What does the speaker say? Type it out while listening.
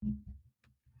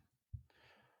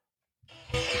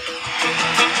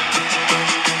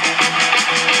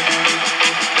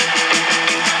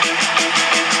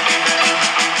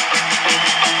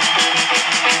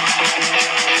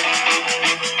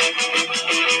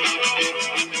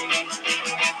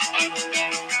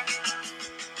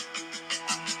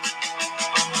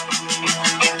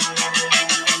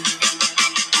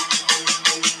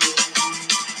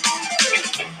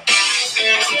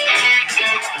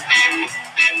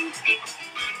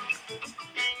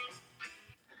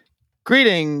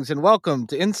Greetings and welcome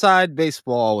to Inside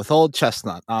Baseball with Old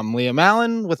Chestnut. I'm Liam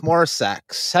Allen with Morris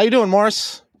Sachs. How you doing,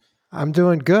 Morris? I'm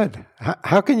doing good.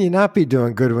 How can you not be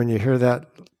doing good when you hear that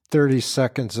 30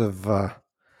 seconds of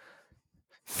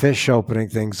fish opening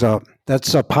things up?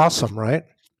 That's a possum, right?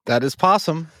 That is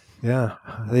possum. Yeah.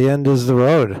 The end is the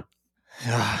road.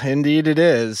 Indeed it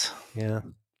is. Yeah.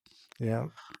 Yeah.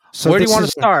 So where do you want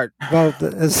to start?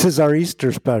 This is our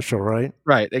Easter special, right?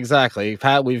 Right, exactly.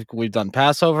 Pat, we've done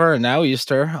Passover and now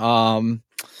Easter.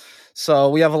 So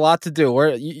we have a lot to do.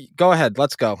 Go ahead,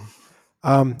 let's go.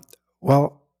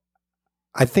 Well,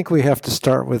 I think we have to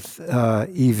start with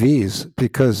EVs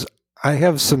because I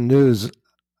have some news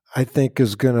I think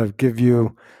is going to give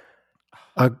you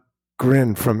a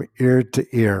grin from ear to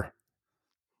ear.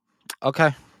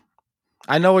 Okay.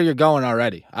 I know where you're going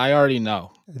already. I already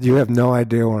know. You have no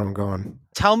idea where I'm going.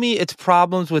 Tell me it's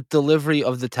problems with delivery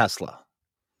of the Tesla.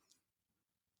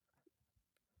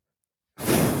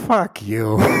 Fuck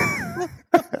you.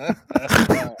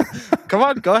 Come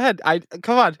on, go ahead.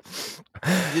 Come on.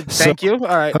 Thank you.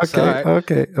 All right.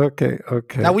 Okay.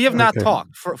 Now we have not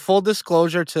talked. For full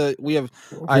disclosure, is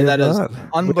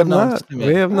unbeknownst to me.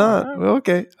 We have not.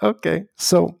 Okay.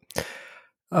 So,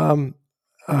 God,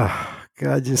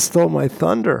 you stole my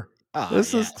thunder.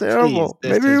 This is terrible.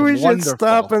 Maybe we should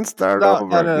stop and start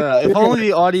over. No. If only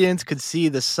the audience could see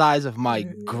the size of my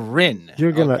grin.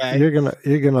 You're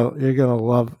gonna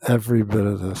love every bit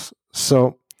of this.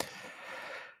 So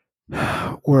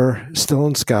we're still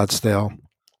in Scottsdale,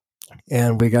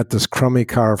 and we got this crummy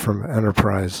car from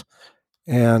Enterprise,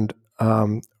 and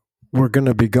we're going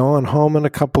to be going home in a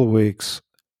couple of weeks,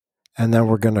 and then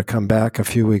we're going to come back a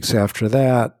few weeks after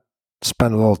that,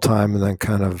 spend a little time, and then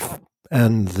kind of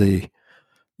end the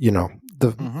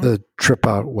trip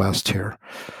out west here.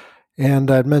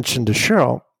 And I'd mentioned to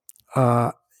Cheryl,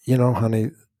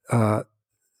 honey,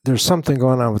 there's something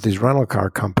going on with these rental car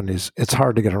companies. It's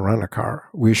hard to get a rental car.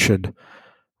 We should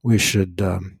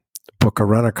book a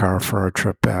rental car for our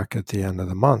trip back at the end of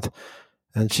the month.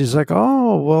 And she's like,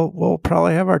 oh, well, we'll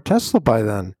probably have our Tesla by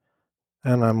then.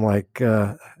 And I'm like,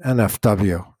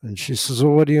 NFW. And she says,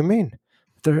 well, what do you mean?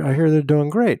 I hear they're doing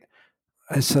great.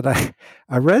 I said, I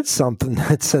read something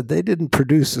that said they didn't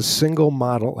produce a single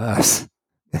Model S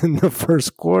in the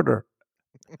first quarter.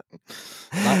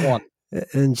 Not one.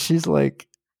 And she's like,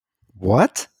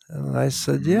 what? And I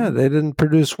said, yeah, they didn't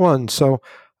produce one. So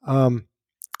I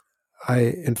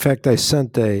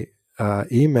sent a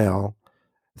email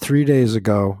 3 days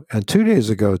ago and 2 days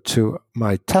ago to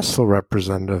my Tesla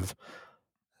representative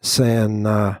saying,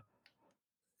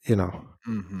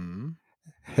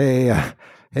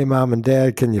 hey, Mom and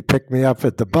Dad, can you pick me up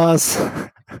at the bus?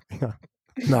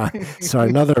 Sorry,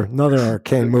 another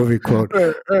arcane movie quote.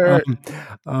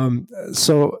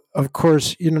 So, of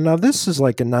course, now this is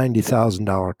like a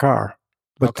 $90,000 car,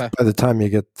 but by the time you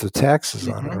get the taxes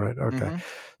on it, right? Okay.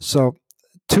 So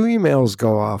 2 emails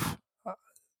go off,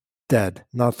 dead,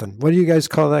 nothing. What do you guys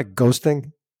call that?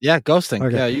 Ghosting? Yeah, ghosting.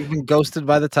 Okay. Yeah, you've been ghosted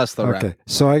by the Tesla rep. Okay,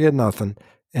 so I get nothing.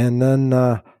 And then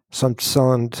so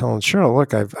I'm telling Cheryl,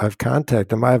 look, I've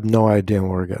contacted him. I have no idea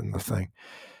when we're getting the thing.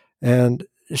 And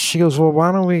she goes, well,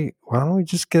 why don't we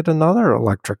just get another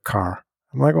electric car?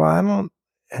 I'm like, well, I don't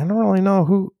really know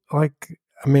who. Like,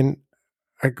 I mean,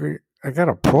 I got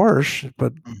a Porsche,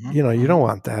 but you don't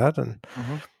want that. And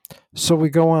so we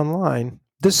go online.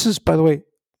 This is, by the way,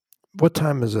 what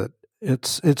time is it?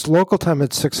 It's local time at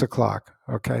 6:00.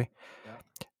 Okay. Yeah.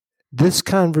 This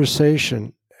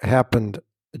conversation happened,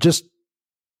 just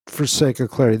for sake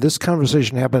of clarity, this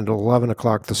conversation happened at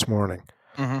 11:00 this morning.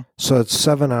 So it's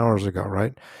 7 hours ago,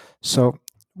 right? So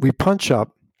we punch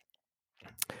up.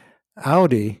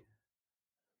 Audi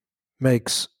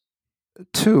makes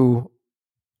 2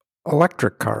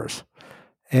 electric cars.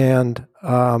 And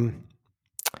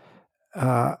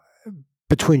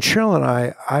between Cheryl and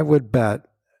I would bet,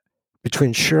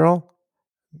 between Cheryl,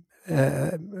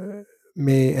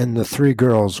 me, and the 3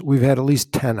 girls, we've had at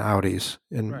least 10 Audis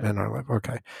in our life.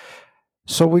 Okay.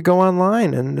 So we go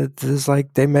online, and it's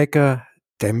like they make an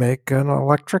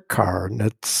electric car, and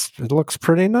it looks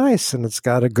pretty nice, and it's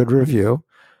got a good review.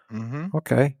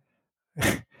 Okay.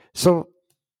 So,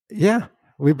 yeah,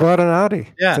 we bought an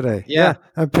Audi today. Yeah.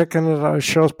 I'm picking it up.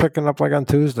 Cheryl's picking up like on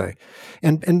Tuesday.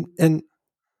 And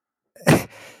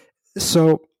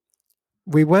so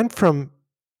we went from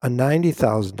a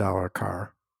 $90,000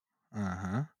 car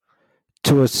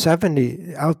to a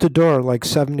out the door, like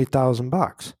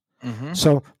 $70,000.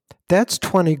 So that's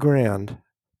 $20,000.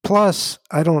 Plus,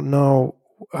 I don't know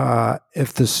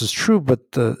if this is true,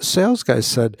 but the sales guy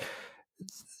said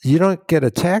you don't get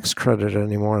a tax credit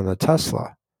anymore on the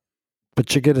Tesla,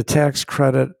 but you get a tax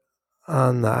credit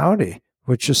on the Audi,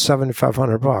 which is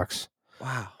 $7,500.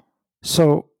 Wow.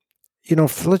 So,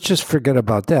 let's just forget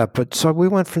about that. But so we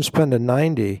went from spending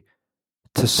 90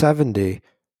 to 70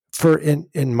 for,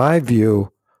 in my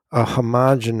view, a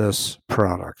homogeneous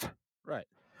product. Right.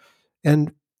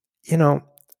 And,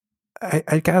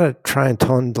 I got to try and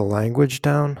tone the language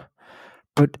down.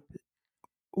 But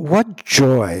what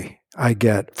joy I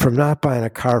get from not buying a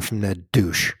car from that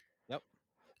douche. Yep.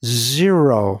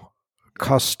 Zero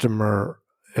customer.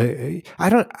 I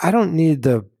don't need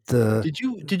the.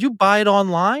 Did you buy it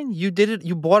online? You did it.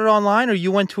 You bought it online, or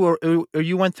you went through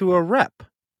a rep?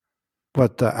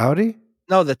 What, the Audi?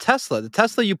 No, the Tesla. The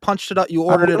Tesla, you punched it up. You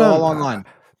ordered it all online.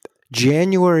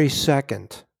 January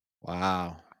 2nd.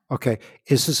 Wow. Okay.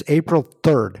 This is April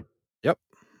 3rd. Yep.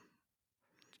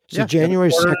 So January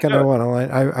 2nd, I went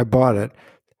online. I bought it.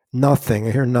 Nothing.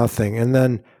 I hear nothing. And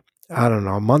then, I don't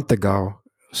know, a month ago,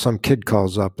 some kid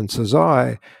calls up and says,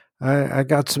 "Oh, I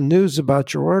got some news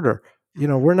about your order.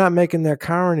 We're not making that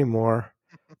car anymore,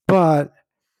 but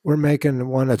we're making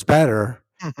one that's better.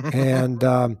 And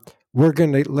we're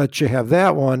going to let you have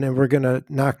that one, and we're going to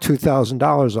knock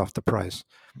 $2,000 off the price."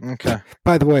 Okay.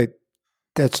 By the way,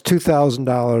 that's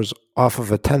 $2,000 off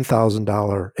of a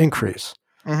 $10,000 increase,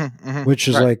 which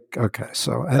is right. Okay.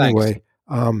 So anyway,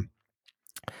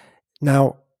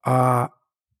 now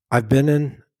I've been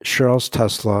in Cheryl's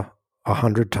Tesla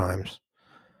 100 times.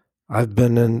 I've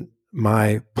been in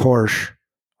my Porsche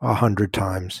 100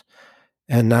 times.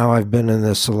 And now I've been in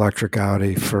this electric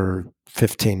Audi for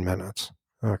 15 minutes.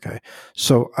 Okay.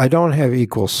 So I don't have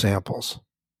equal samples,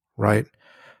 right?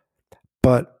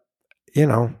 But,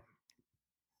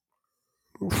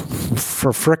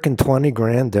 for frickin' 20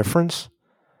 grand difference.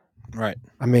 Right.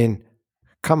 I mean,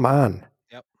 come on.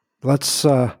 Yep. Let's,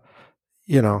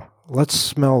 let's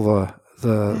smell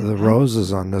the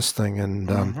roses on this thing.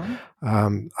 And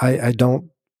I don't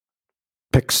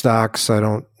pick stocks. I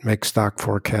don't make stock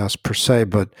forecasts per se,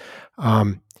 but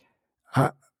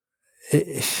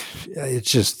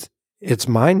it's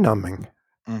mind numbing.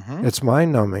 It's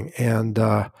mind numbing. And,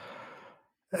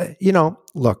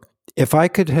 look, if I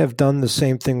could have done the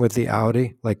same thing with the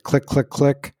Audi, like click, click,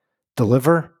 click,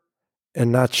 deliver,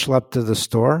 and not schlep to the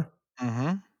store,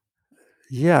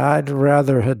 yeah, I'd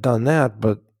rather have done that.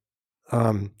 But,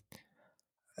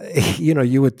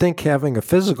 you would think having a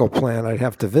physical plant I'd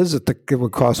have to visit, it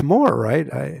would cost more,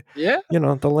 right? Yeah.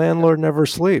 The landlord never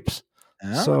sleeps.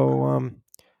 Yeah. So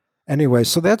anyway,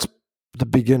 so that's the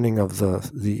beginning of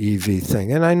the EV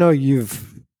thing. And I know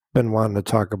you've been wanting to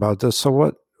talk about this. So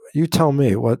what, you tell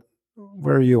me,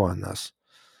 where are you on this?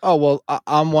 Oh, well,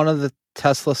 I'm one of the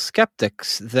Tesla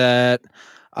skeptics that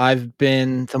I've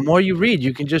been. The more you read,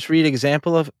 you can just read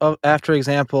example of after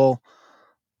example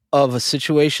of a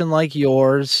situation like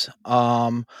yours,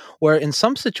 where in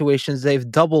some situations they've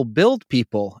double billed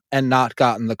people and not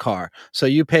gotten the car. So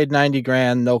you paid 90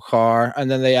 grand, no car,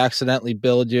 and then they accidentally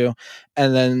billed you.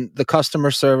 And then the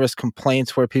customer service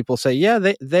complaints where people say, yeah,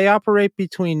 they operate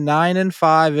between 9 and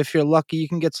 5. If you're lucky, you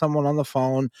can get someone on the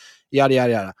phone, yada,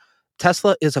 yada, yada.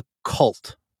 Tesla is a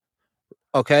cult.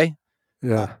 Okay.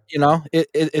 Yeah.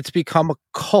 It's become a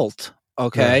cult.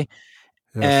 Okay.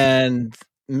 Yeah. Yes. And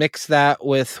mix that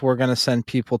with, we're going to send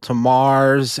people to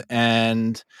Mars,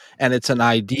 and it's an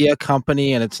idea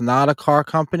company and it's not a car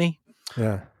company.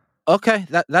 Yeah. Okay.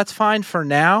 That's fine for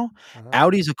now.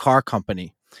 Audi's a car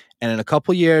company. And in a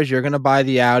couple years, you're going to buy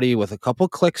the Audi with a couple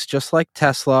clicks, just like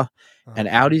Tesla. And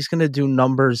Audi's going to do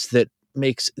numbers that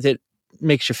makes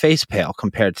your face pale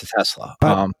compared to Tesla.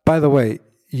 By the way,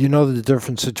 you know the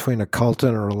difference between a cult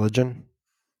and a religion?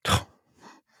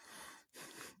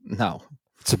 No.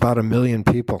 It's about 1 million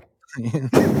people.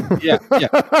 Yeah.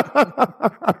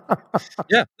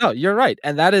 Yeah. No, you're right.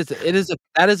 And that is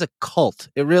a cult.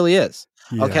 It really is.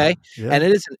 Yeah, okay. Yeah. And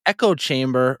it is an echo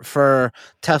chamber for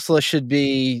Tesla should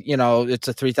be, it's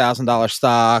a $3,000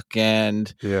 stock,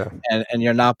 and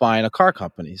you're not buying a car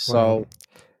company. So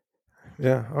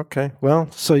yeah. Okay. Well,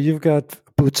 so you've got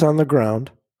boots on the ground.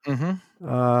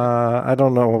 I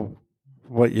don't know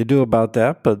what you do about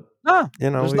that, but no,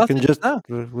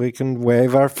 we can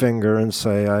wave our finger and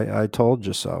say, I told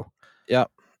you so. Yeah.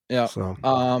 Yeah. So,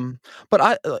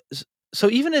 but so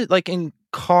even in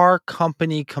car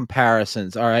company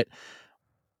comparisons, all right,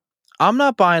 I'm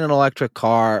not buying an electric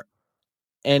car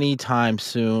anytime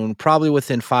soon, probably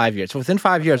within 5 years. So within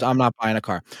 5 years, I'm not buying a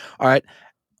car. All right.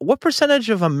 What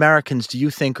percentage of Americans do you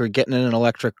think are getting in an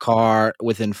electric car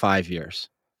within 5 years?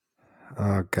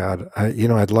 Oh God.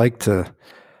 I'd like to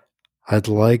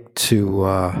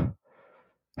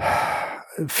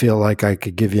feel like I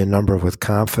could give you a number with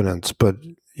confidence, but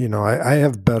I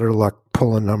have better luck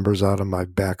pulling numbers out of my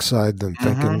backside than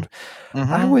thinking.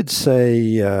 I Mhm. would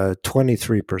say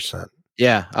 23%.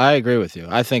 Yeah, I agree with you.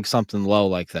 I think something low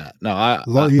like that. No,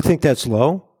 Low? You think that's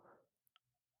low?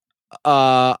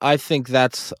 I think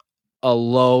that's a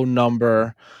low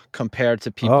number compared to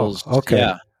Oh, people's. okay.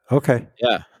 Yeah, Okay.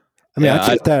 yeah, I mean,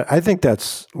 yeah. I think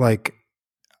that's like,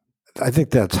 I think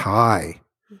that's high.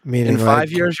 In Meaning 5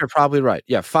 like, years, you're probably right.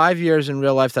 Yeah, 5 years in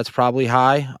real life, that's probably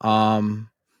high.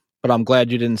 But I'm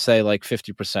glad you didn't say like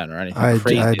 50% or anything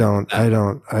crazy like that.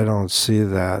 I don't see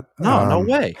that. No, no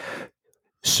way.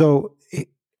 So,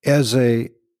 as a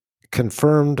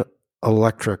confirmed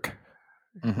electric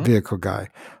Mhm. vehicle guy,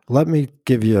 let me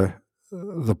give you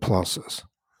the pluses.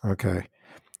 Okay.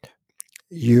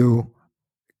 You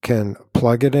can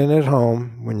plug it in at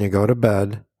home when you go to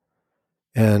bed.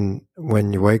 And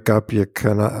when you wake up, you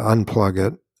can unplug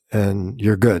it and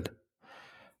you're good.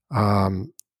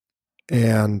 Um,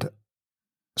 and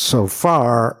so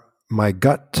far, my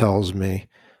gut tells me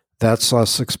that's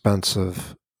less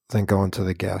expensive than going to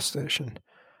the gas station.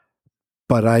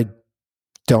 But I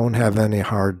don't have any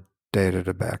hard data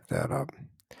to back that up.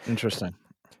 Interesting.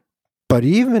 But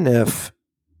even if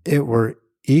it were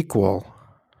equal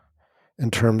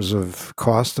in terms of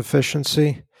cost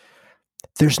efficiency,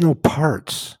 there's no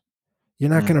parts. You're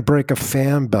not going to break a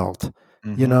fan belt.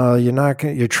 You Mhm. know, you're not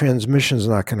going. Your transmission's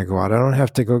not going to go out. I don't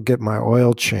have to go get my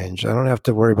oil changed. I don't have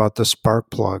to worry about the spark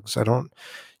plugs. I don't.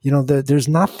 You know, there's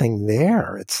nothing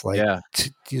there. It's like Yeah.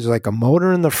 there's like a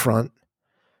motor in the front,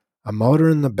 a motor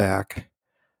in the back,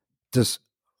 this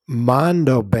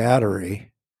Mondo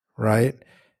battery, right,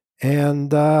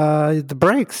 and the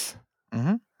brakes.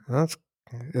 Mhm. That's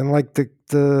and like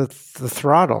the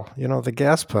throttle. You know, the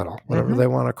gas pedal, whatever Mhm. they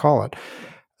want to call it.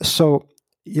 So,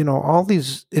 you know, all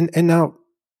these, and now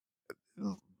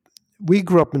we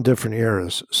grew up in different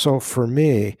eras. So for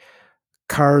me,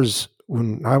 cars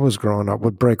when I was growing up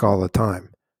would break all the time,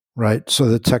 right? So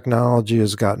the technology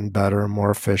has gotten better and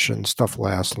more efficient, stuff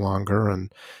lasts longer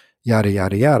and yada,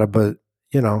 yada, yada. But,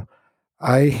 you know,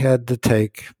 I had to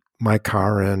take my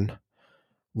car in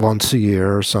once a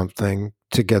year or something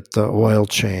to get the oil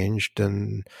changed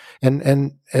and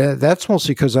that's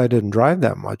mostly because I didn't drive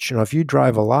that much. You know, if you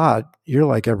drive a lot, you're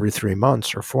like every 3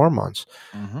 months or 4 months.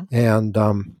 Mhm.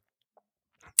 And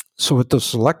so with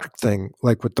this electric thing,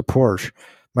 like with the Porsche,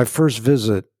 my first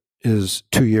visit is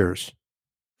 2 years,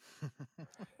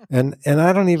 and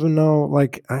I don't even know.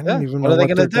 Like I don't Yeah. even What know are they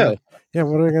what gonna they're do? gonna. Yeah,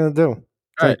 what are they gonna do?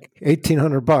 It's Right. like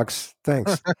 $1,800.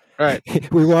 Thanks. Right.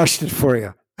 We washed it for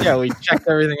you. Yeah, we checked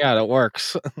everything out. It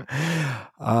works.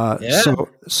 Yeah.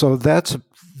 So that's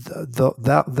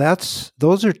that's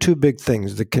those are two big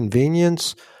things: the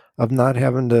convenience of not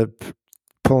having to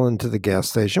pull into the gas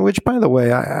station, which, by the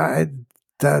way, I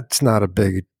that's not a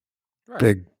Right.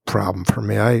 big problem for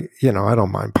me. I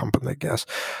don't mind pumping the gas,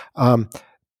 um,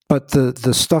 but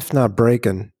the stuff not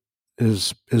breaking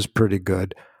is pretty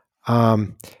good.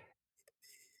 Um,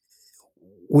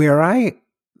 where I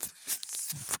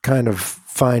kind of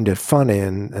find it funny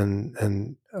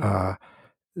and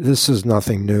this is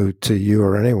nothing new to you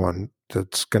or anyone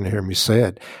that's going to hear me say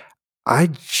it. I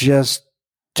just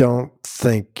don't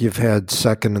think you've had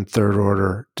second and third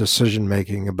order decision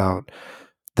making about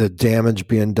the damage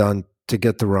being done to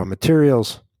get the raw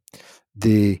materials,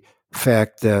 the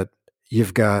fact that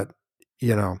you've got,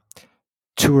 you know,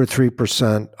 2 or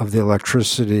 3% of the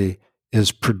electricity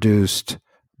is produced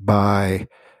by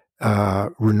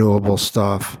renewable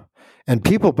stuff. And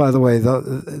people, by the way,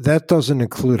 that doesn't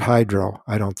include hydro,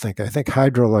 I don't think. I think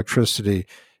hydroelectricity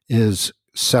is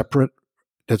separate.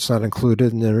 It's not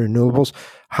included in the renewables.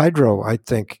 Hydro, I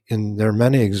think, in their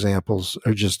many examples,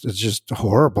 it's just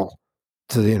horrible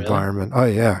to the Really? environment. Oh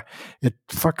yeah, it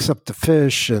fucks up the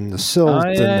fish and the Oh, silt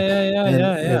yeah, yeah, yeah,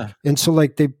 yeah, yeah. and so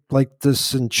like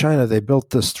this in China, they built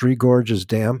this Three Gorges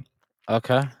Dam,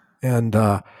 Okay. and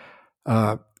uh,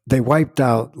 they wiped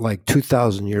out like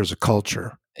 2,000 years of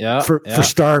culture Yeah, for yeah.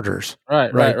 starters,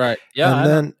 Right, right, right? right. Yeah, I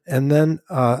know. And then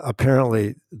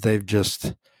apparently they've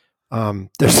just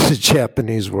there's a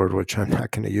Japanese word which I'm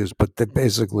not going to use, but they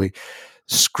basically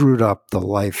screwed up the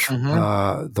life,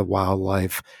 Mhm. the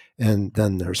wildlife, and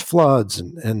then there's floods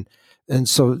and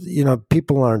so you know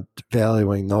people aren't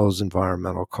valuing those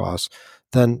environmental costs.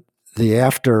 Then the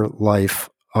afterlife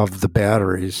of the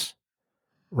batteries,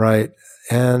 right?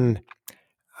 And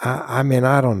I mean,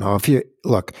 I don't know if you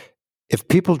look if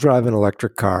people drive an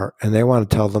electric car and they want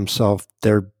to tell themselves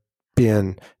they're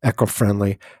being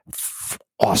eco-friendly,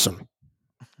 awesome,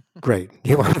 great.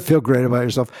 You want to feel great about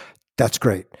yourself, that's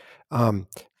great. Um,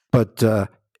 but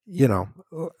you know,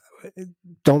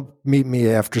 don't meet me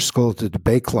after school at the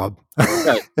debate club. Right,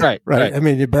 right, Right. right. I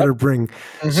mean, you better bring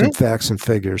some Mm-hmm. facts and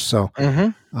figures. So,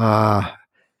 Mm-hmm.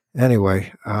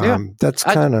 anyway, Yeah. that's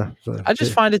I kind of I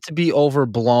just find it to be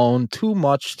overblown, too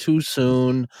much, too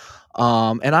soon.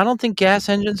 And I don't think gas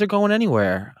engines are going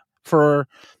anywhere. For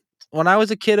when I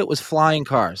was a kid, it was flying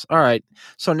cars. All right.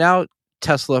 So now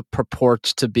Tesla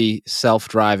purports to be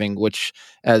self-driving, which,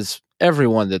 as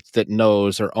everyone that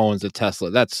knows or owns a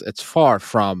Tesla, it's far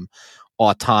from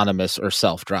autonomous or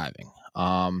self-driving.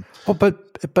 well,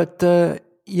 but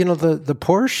you know, the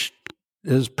Porsche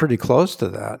is pretty close to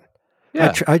that.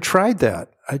 Yeah. I tried that.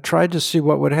 I tried to see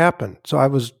what would happen. So I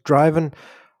was driving.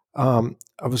 I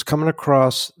was coming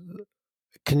across.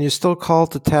 Can you still call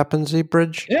it the Tappan Zee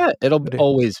Bridge? Yeah, it'll What do you-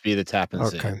 always be the Tappan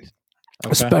Zee. Okay. Okay.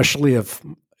 Especially if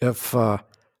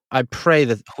I pray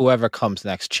that whoever comes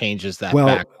next changes that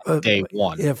back well, day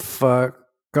one. if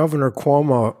Governor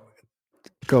Cuomo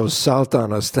goes south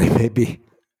on us, they may be.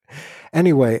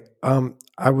 Anyway,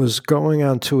 I was going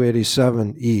on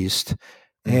 287 east,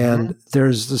 and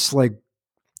there's this like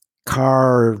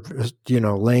car,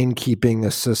 lane keeping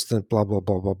assistant, blah blah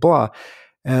blah blah blah,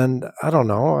 and I don't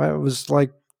know. I was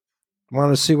like,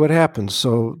 want to see what happens.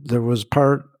 So there was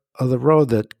part of the road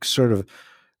that sort of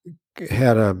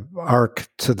had a arc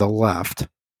to the left,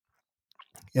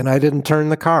 and I didn't turn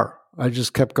the car. I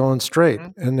just kept going straight,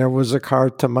 and there was a car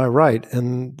to my right,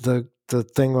 and the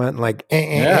thing went like,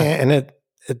 and it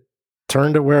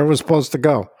turned it where it was supposed to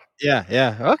go.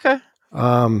 Yeah. Okay.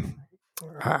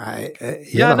 I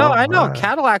know.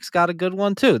 Cadillac's got a good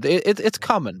one too. It's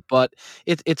coming, but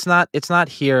it's not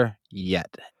here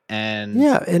yet. And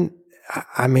yeah, and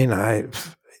I mean,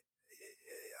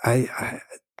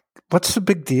 what's the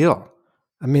big deal?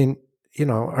 I mean,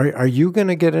 are you going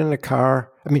to get in a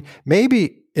car? I mean,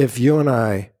 maybe if you and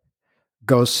I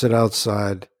go sit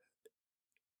outside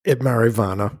at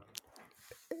Marivana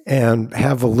and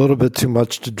have a little bit too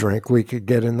much to drink, we could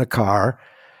get in the car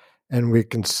and we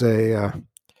can say,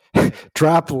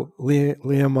 drop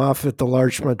Liam off at the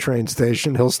Larchmont train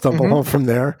station. He'll stumble home from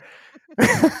there.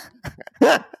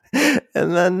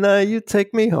 And then you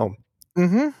take me home.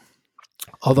 Mm-hmm.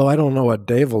 Although I don't know what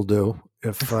Dave will do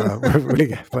if,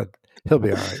 but he'll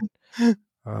be all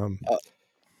right.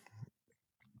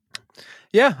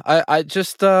 Yeah, I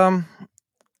just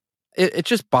it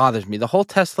just bothers me. The whole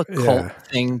Tesla cult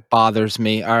thing bothers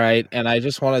me. All right, and I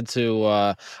just wanted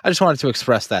to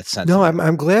express that sentiment. No,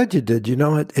 I'm glad you did. You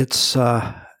know, it's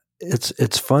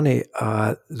funny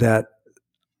that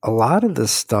a lot of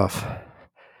this stuff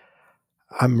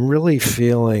I'm really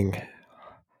feeling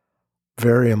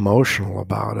very emotional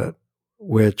about it,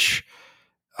 which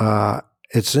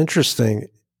it's interesting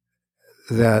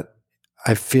that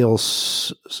I feel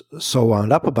so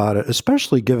wound up about it,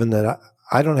 especially given that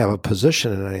I don't have a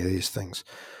position in any of these things.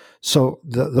 So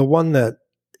the one that,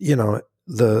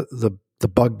 the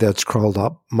bug that's crawled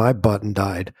up my butt and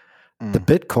died, the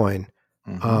Bitcoin,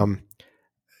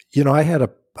 I had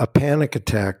a panic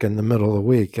attack in the middle of the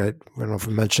week. I don't know if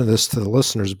I mentioned this to the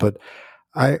listeners, but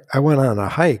I went on a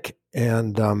hike,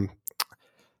 and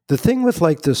the thing with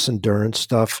like this endurance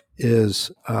stuff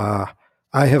is I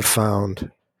have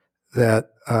found that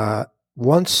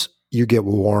once you get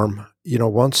warm,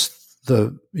 once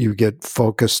you get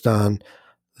focused on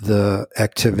the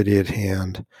activity at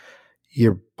hand,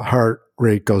 your heart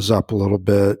rate goes up a little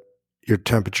bit, your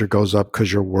temperature goes up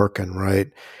because you're working,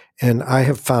 right? And I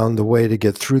have found the way to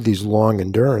get through these long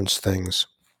endurance things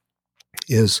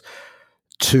is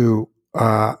to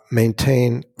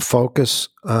maintain focus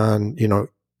on,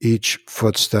 each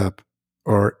footstep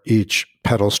or each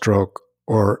pedal stroke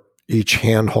or each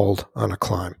handhold on a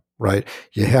climb, right?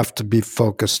 You have to be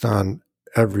focused on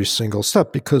every single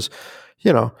step because,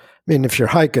 if you're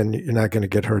hiking, you're not going to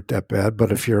get hurt that bad.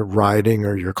 But if you're riding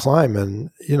or you're climbing,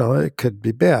 it could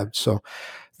be bad. So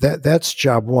that's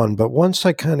job one. But once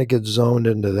I kind of get zoned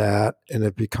into that and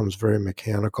it becomes very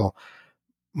mechanical,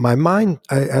 my mind,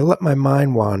 I let my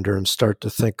mind wander and start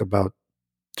to think about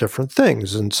different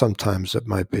things. And sometimes it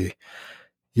might be,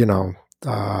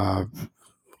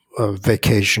 a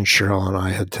vacation Cheryl and I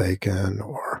had taken,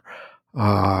 or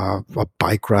a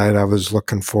bike ride I was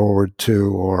looking forward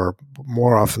to, or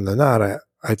more often than not,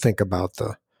 I think about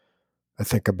the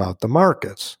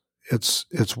markets.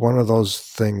 It's one of those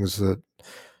things that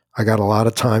I got a lot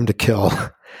of time to kill,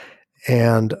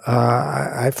 and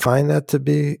I find that to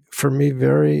be, for me,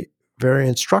 very, very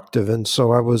instructive. And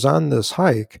so I was on this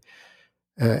hike,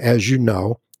 as you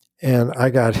know, and I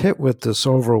got hit with this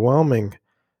overwhelming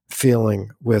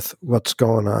feeling with what's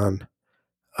going on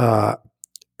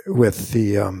with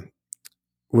the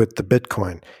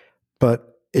Bitcoin.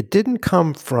 But it didn't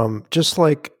come from, just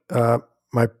like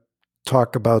my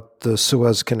talk about the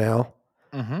Suez Canal.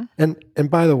 Mm-hmm. And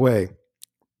by the way,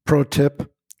 pro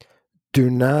tip: do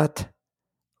not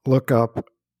look up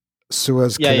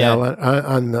Suez Canal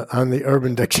on the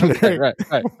Urban Dictionary. Okay, right.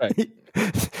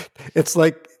 It's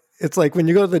like when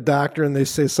you go to the doctor and they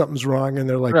say something's wrong, and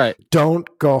they're like, Right. "Don't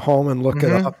go home and look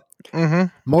it up. Mm-hmm.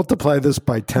 Multiply this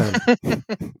by 10."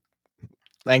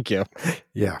 Thank you.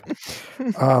 Yeah.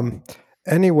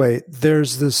 Anyway,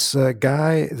 there's this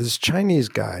guy, this Chinese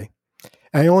guy.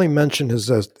 I only mention his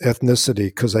ethnicity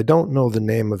because I don't know the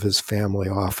name of his family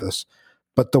office,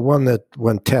 but the one that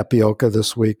went tapioca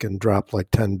this week and dropped like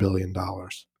 $10 billion.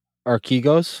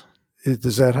 Archegos?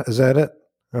 Is that it?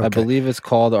 Okay. I believe it's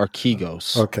called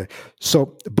Archegos. Okay.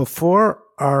 So before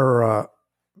our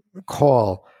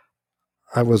call,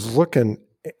 I was looking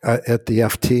at the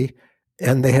FT,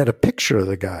 and they had a picture of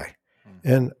the guy.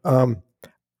 And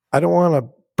I don't want to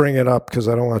bring it up because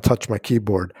I don't want to touch my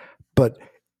keyboard. But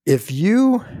if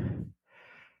you...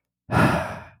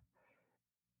 Did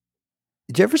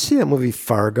you ever see that movie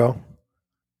Fargo?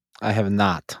 I have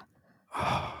not.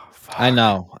 Oh, I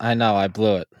know. I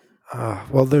blew it.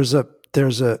 Well, there's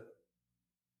an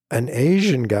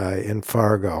Asian guy in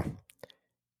Fargo,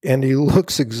 and he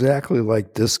looks exactly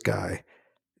like this guy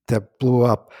that blew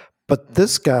up. But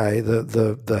this guy,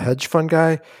 the hedge fund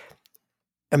guy,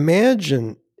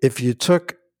 imagine if you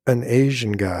took an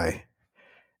Asian guy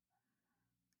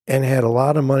and had a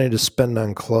lot of money to spend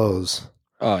on clothes.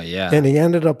 Oh, yeah. And he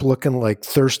ended up looking like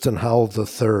Thurston Howell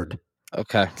III.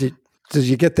 Okay. Did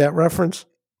you get that reference?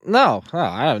 No,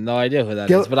 I have no idea who that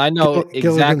is, but I know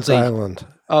Gilligan's exactly. Island.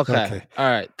 Okay. All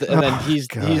right. And then he's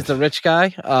the rich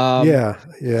guy. Yeah.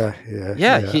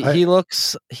 He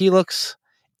looks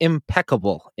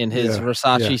impeccable in his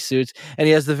Versace suits, and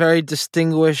he has the very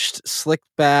distinguished slick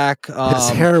back. His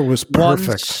hair was perfect.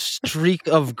 One streak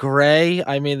of gray.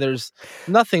 I mean, there's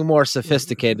nothing more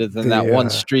sophisticated than that one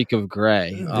streak of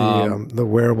gray. The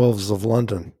Werewolves of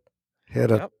London. He had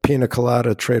a pina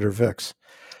colada at Trader Vic's.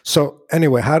 So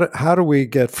anyway, how do we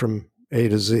get from A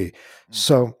to Z?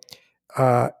 So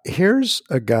here's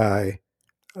a guy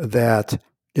that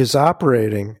is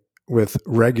operating with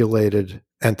regulated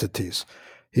entities.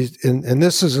 And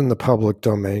this is in the public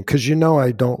domain because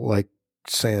I don't like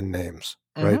saying names,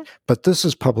 right? But this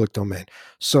is public domain.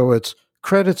 So it's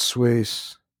Credit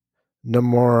Suisse,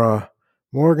 Nomura,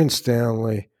 Morgan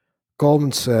Stanley,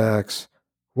 Goldman Sachs,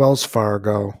 Wells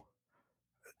Fargo.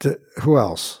 Who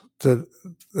else?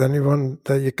 Anyone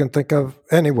that you can think of?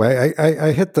 Anyway,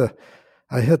 I hit the.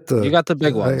 You got the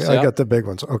big ones. I got the big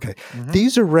ones. Okay.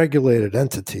 These are regulated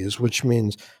entities, which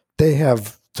means they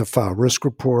have to file risk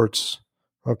reports.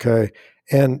 Okay.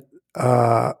 And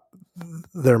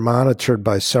they're monitored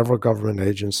by several government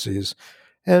agencies.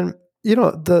 And,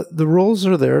 the rules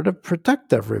are there to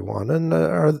protect everyone. And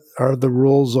are the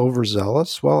rules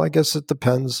overzealous? Well, I guess it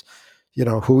depends,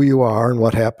 who you are and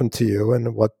what happened to you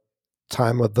and what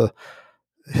time of the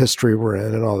history we're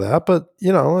in and all that. But,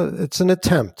 it's an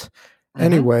attempt.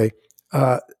 Anyway,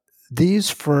 these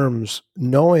firms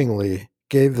knowingly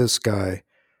gave this guy,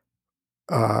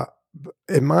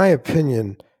 in my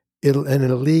opinion, an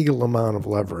illegal amount of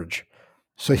leverage.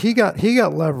 So he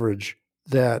got leverage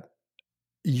that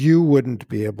you wouldn't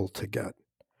be able to get.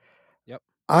 Yep.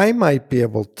 I might be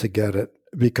able to get it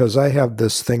because I have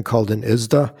this thing called an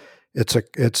ISDA.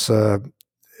 It's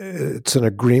an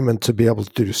agreement to be able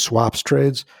to do swaps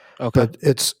trades. Okay. But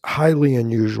it's highly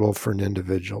unusual for an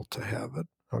individual to have it.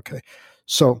 Okay.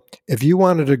 So if you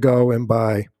wanted to go and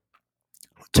buy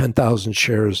 10,000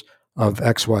 shares of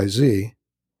XYZ,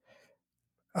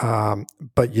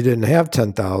 but you didn't have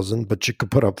 10,000, but you could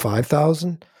put up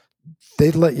 5,000,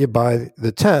 they'd let you buy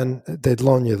the 10, they'd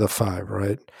loan you the 5,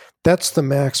 right? That's the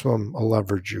maximum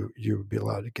leverage you would be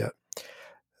allowed to get.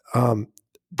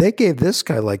 They gave this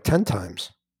guy like 10 times.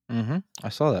 I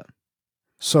saw that.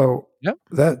 So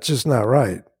that's just not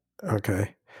right.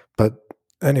 Okay. But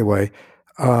anyway,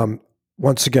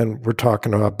 once again, we're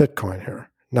talking about Bitcoin here,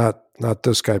 not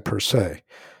this guy per se.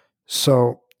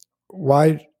 So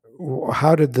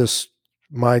how did this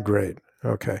migrate?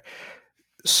 Okay.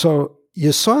 So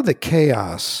you saw the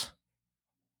chaos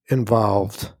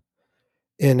involved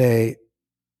in a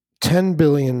 $10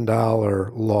 billion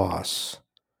loss,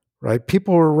 right?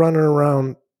 People were running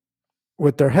around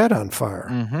with their head on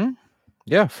fire.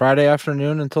 Yeah, Friday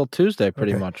afternoon until Tuesday,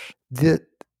 pretty much.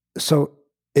 So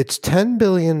it's $10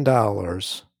 billion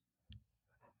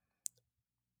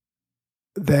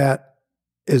that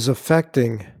is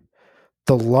affecting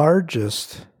the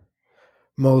largest,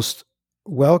 most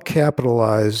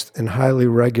well-capitalized and highly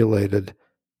regulated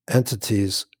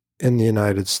entities in the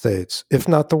United States, if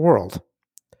not the world.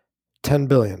 10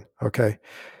 billion, okay?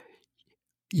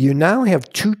 You now have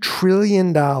 $2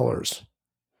 trillion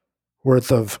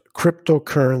worth of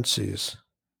cryptocurrencies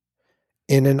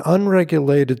in an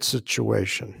unregulated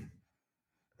situation,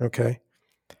 okay?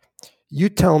 You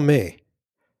tell me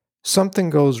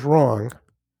something goes wrong,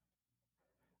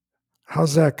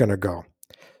 how's that going to go?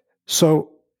 So,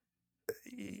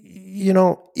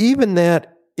 even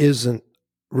that isn't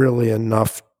really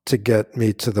enough to get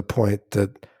me to the point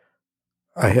that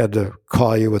I had to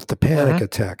call you with the panic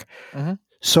attack.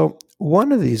 So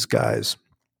one of these guys,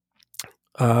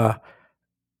 I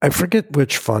forget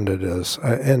which fund it is,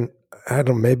 and I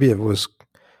don't know, maybe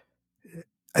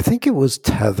I think it was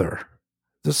Tether.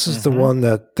 This is the one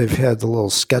that they've had the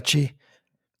little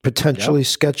potentially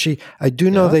sketchy. I do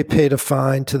know they paid a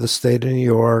fine to the state of New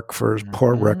York for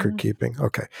poor record keeping.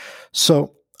 Okay.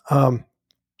 So,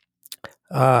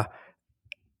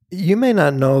 you may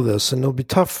not know this, and it'll be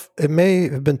tough. It may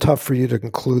have been tough for you to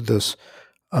conclude this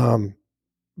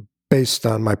based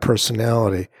on my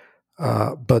personality.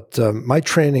 But my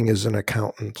training is an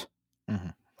accountant.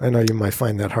 I know you might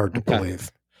find that hard to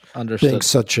believe. Understood. Being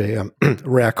such a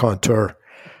raconteur.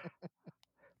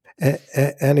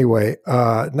 Anyway,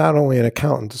 not only an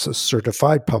accountant, it's a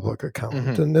certified public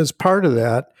accountant. And as part of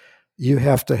that, you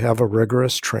have to have a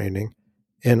rigorous training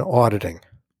in auditing.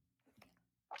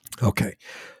 Okay.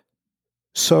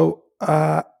 So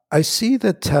I see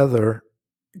that Tether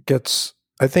gets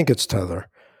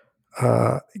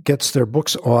their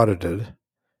books audited,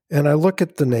 and I look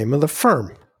at the name of the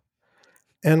firm,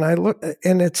 and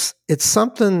it's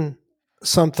something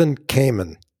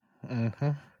Cayman. I'm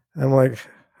like,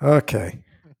 okay.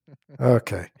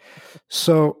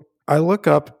 So I look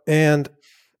up, and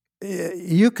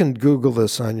you can Google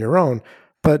this on your own,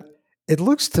 but it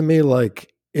looks to me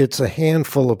like it's a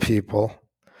handful of people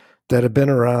that have been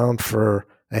around for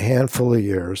a handful of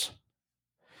years.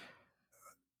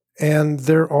 And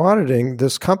they're auditing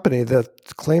this company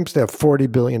that claims to have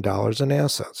 $40 billion in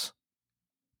assets.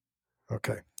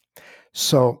 Okay.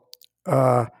 So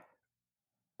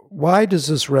why does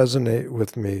this resonate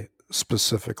with me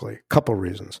specifically? A couple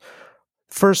reasons.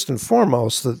 First and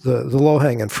foremost, the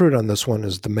low-hanging fruit on this one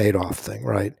is the Madoff thing,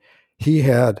 right? He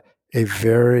had a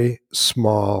very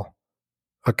small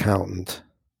accountant,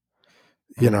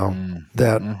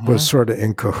 that was sort of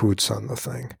in cahoots on the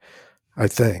thing, I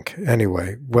think.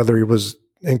 Anyway, whether he was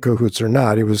in cahoots or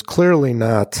not, he was clearly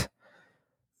not,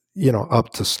 up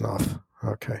to snuff.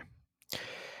 Okay.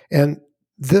 And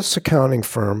this accounting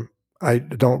firm, I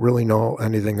don't really know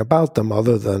anything about them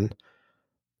other than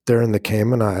they're in the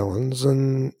Cayman Islands.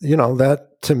 And, that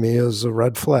to me is a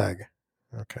red flag.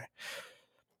 Okay.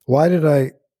 Why did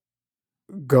I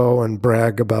go and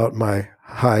brag about my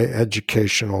high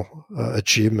educational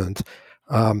achievement?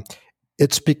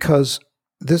 It's because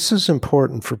this is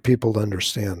important for people to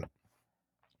understand.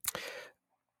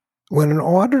 When an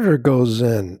auditor goes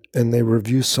in and they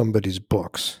review somebody's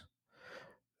books,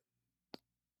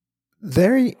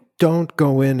 they don't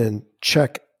go in and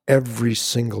check every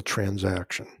single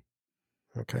transaction.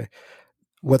 Okay.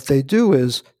 What they do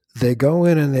is they go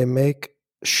in and they make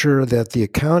sure that the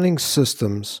accounting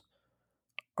systems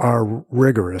are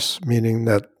rigorous, meaning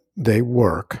that they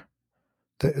work.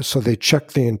 So they check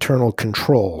the internal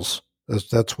controls.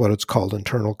 That's what it's called,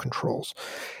 internal controls.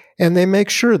 And they make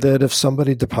sure that if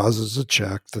somebody deposits a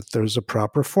check, that there's a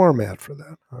proper format for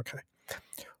that. Okay.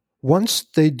 Once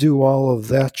they do all of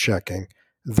that checking,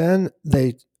 then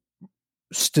they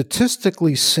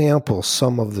statistically sample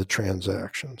some of the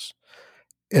transactions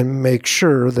and make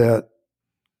sure that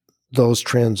those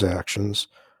transactions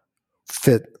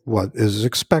fit what is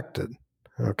expected.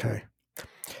 Okay.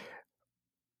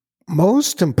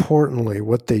 Most importantly,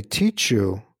 what they teach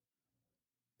you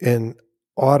in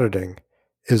auditing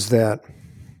is that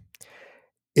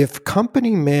if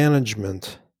company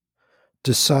management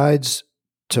decides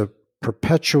to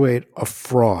perpetuate a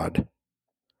fraud,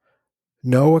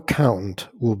 no accountant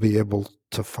will be able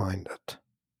to find it.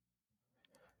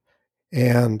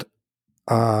 And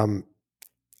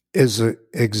as an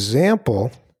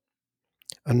example,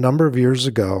 a number of years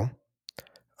ago,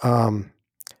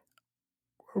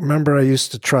 remember I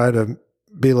used to try to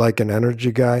be like an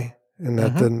energy guy, and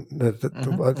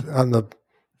that on the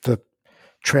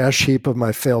trash heap of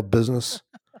my failed business.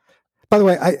 By the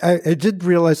way, I did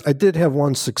realize I did have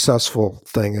one successful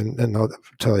thing, and I'll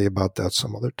tell you about that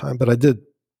some other time, but I did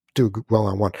do well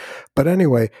on one. But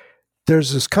anyway,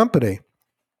 there's this company,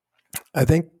 I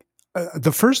think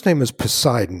the first name is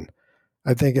Poseidon.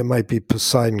 I think it might be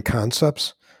Poseidon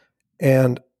Concepts.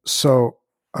 And so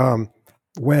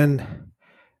when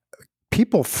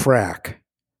people frack.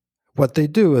 What they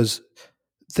do is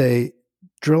they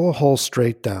drill a hole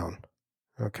straight down,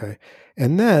 okay,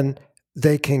 and then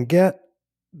they can get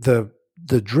the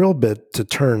drill bit to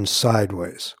turn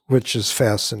sideways, which is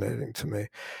fascinating to me.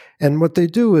 And what they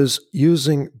do is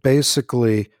using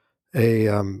basically a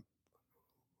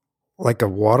like a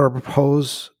water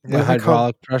hose, The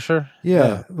hydraulic pressure.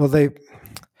 yeah. Well, they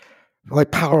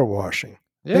like power washing.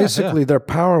 Yeah, Basically, they're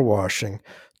power washing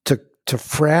to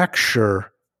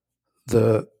fracture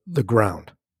the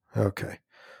ground. Okay,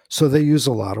 so they use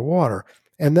a lot of water,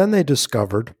 and then they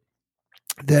discovered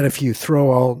that if you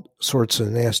throw all sorts of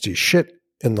nasty shit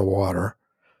in the water,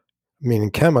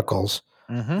 meaning chemicals,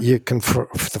 you can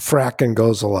the fracking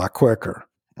goes a lot quicker,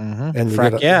 and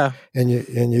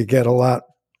you get a lot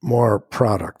more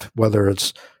product, whether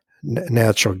it's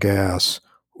natural gas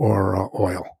or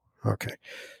oil. Okay,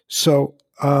 so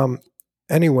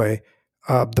anyway,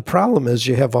 the problem is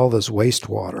you have all this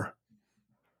wastewater,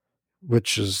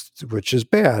 which is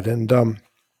bad, and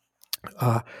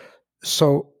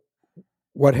so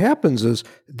what happens is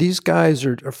these guys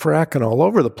are fracking all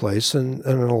over the place, and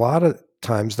a lot of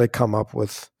times they come up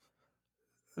with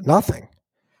nothing,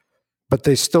 but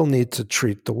they still need to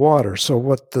treat the water. So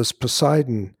what this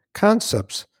Poseidon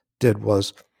Concepts did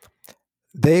was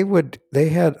they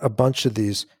had a bunch of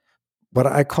these, what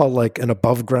I call like an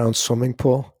above ground swimming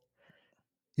pool.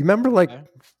 You remember like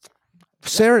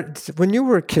Sarah, when you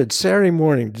were a kid, Saturday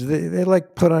morning, did they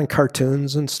like put on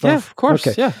cartoons and stuff? Yeah, of course.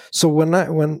 Okay. Yeah. So when I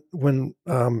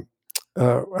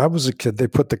was a kid, they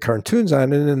put the cartoons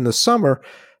on, and in the summer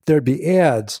there'd be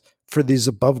ads for these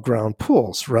above ground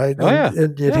pools, right? Oh, yeah.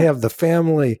 And you'd have the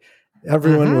family,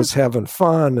 everyone was having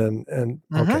fun, and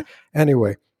okay.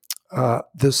 Anyway,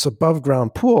 this above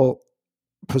ground pool,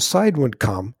 Poseidon would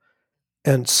come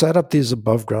and set up these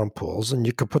above ground pools, and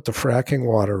you could put the fracking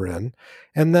water in,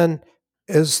 and then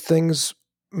as things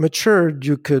matured,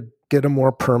 you could get a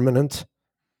more permanent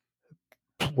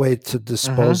way to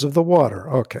dispose of the water.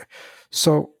 Okay.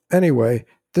 So anyway,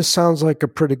 this sounds like a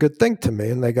pretty good thing to me,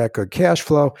 and they got good cash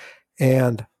flow,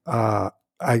 and I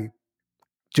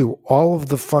do all of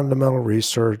the fundamental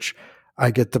research.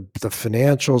 I get the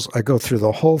financials. I go through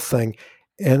the whole thing,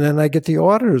 and then I get the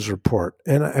auditor's report.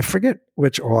 And I forget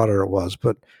which auditor it was,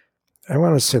 but I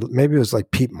want to say maybe it was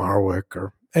like Pete Marwick,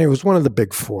 or and it was one of the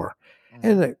big four.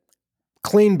 And a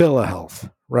clean bill of health,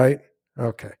 right?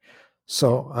 Okay.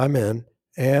 So I'm in,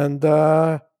 and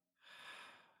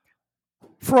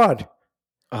fraud.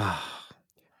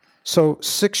 So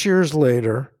 6 years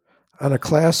later, on a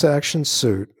class action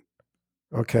suit,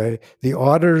 okay, the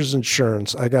auditor's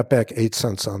insurance, I got back 8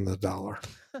 cents on the dollar.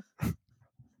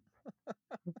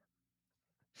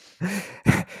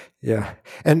 Yeah.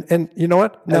 And you know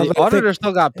what? Now the auditor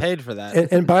still got paid for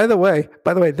that. And by the way,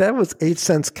 that was 8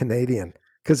 cents Canadian,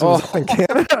 because it was up in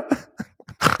Canada.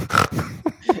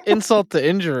 Insult to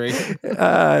injury.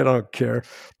 I don't care.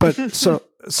 But so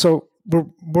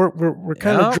we're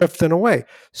kind of drifting away.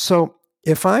 So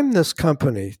if I'm this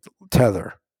company,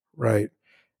 Tether, right,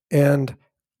 and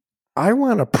I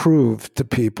want to prove to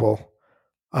people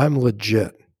I'm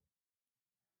legit.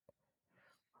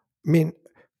 I mean,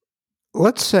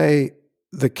 let's say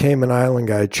the Cayman Island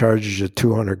guy charges you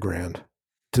 $200,000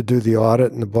 to do the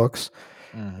audit and the books,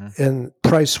 and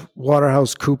Price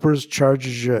Waterhouse Coopers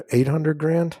charges you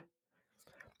 $800,000.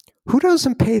 Who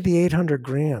doesn't pay the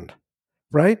 $800,000,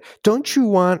 right? Don't you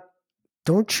want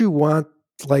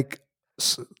like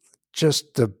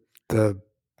just the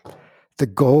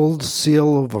gold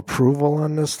seal of approval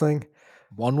on this thing?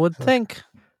 One would think.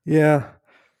 Yeah.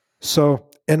 So,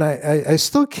 and I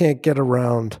still can't get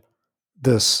around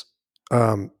this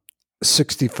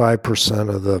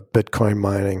 65% of the Bitcoin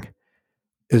mining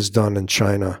is done in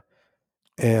China.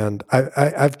 And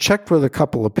I've checked with a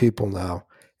couple of people now,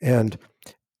 and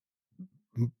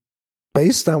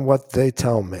based on what they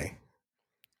tell me,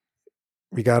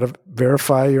 you got to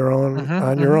verify your own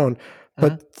on your own.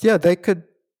 But yeah, they could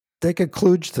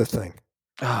kludge the thing.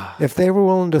 If they were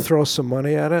willing to throw some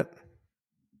money at it,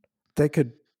 they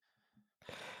could.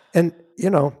 And you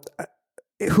know,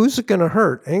 who's it going to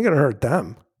hurt? It ain't going to hurt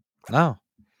them. No.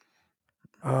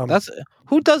 That's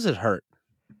who does it hurt?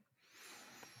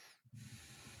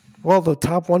 Well, the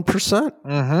top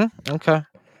 1%. Okay.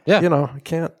 Yeah. You know, I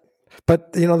can't. But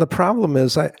you know, the problem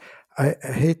is, I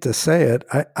hate to say it,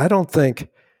 I don't think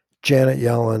Janet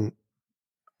Yellen,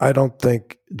 I don't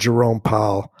think Jerome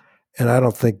Powell, and I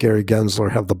don't think Gary Gensler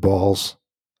have the balls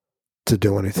to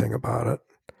do anything about it.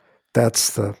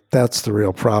 That's the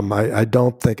real problem. I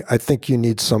think you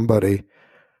need somebody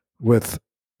with,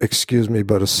 excuse me,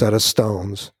 but a set of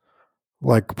stones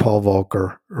like Paul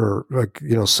Volcker or like,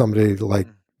 somebody like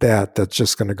that that's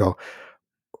just going to go,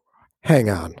 hang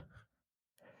on,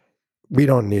 we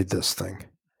don't need this thing.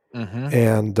 Mm-hmm.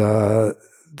 And I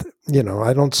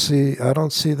don't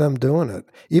see them doing it,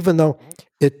 even though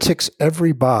it ticks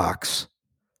every box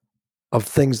of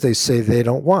things they say they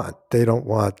don't want. They don't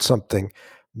want something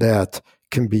that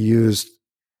can be used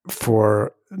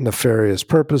for nefarious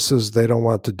purposes. They don't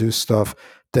want to do stuff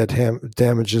that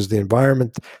damages the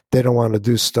environment. They don't want to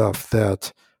do stuff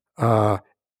that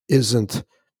isn't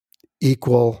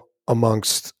equal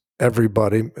amongst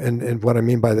everybody. And what I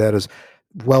mean by that is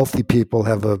wealthy people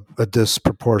have a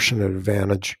disproportionate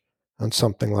advantage on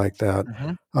something like that.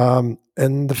 Mm-hmm.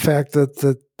 And the fact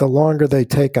that the longer they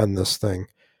take on this thing,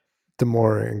 the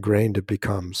more ingrained it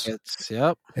becomes.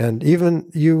 Yep. And even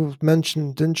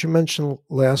didn't you mention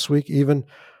last week, even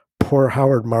poor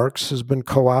Howard Marks has been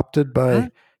co-opted by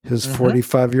his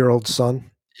 45-year-old son?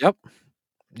 Yep.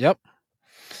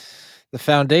 The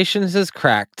foundations is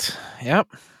cracked. Yep.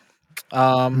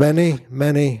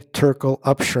 Many Turkle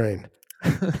Upstrain.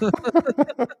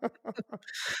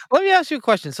 Let me ask you a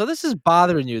question. So this is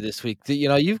bothering you this week.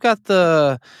 You've got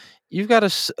a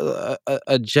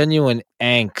genuine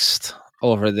angst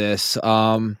over this.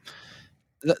 The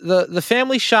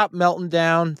family shop melting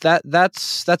down,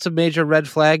 that's a major red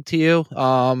flag to you.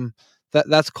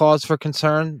 That's cause for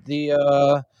concern.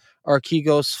 The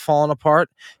Archegos falling apart,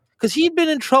 because he'd been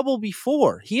in trouble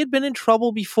before.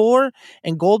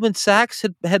 And Goldman Sachs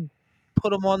had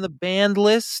put him on the banned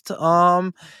list.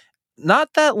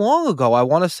 Not that long ago. I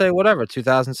want to say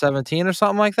 2017 or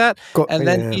something like that. And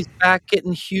then he's back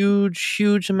getting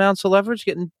huge amounts of leverage,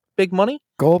 getting big money.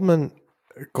 Goldman,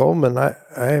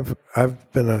 I've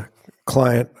been a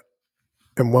client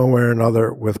in one way or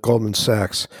another with Goldman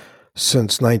Sachs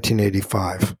since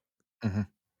 1985. Mm-hmm.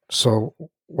 So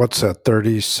what's that?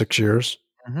 36 years.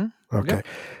 Mm-hmm. Okay. Yep.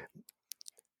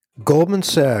 Goldman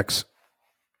Sachs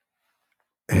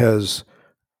has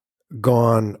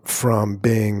gone from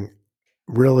being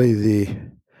really the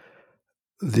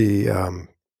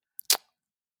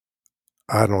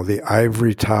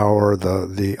ivory tower,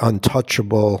 the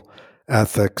untouchable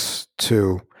ethics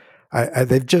to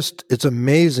it's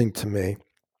amazing to me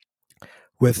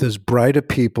with as bright a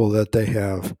people that they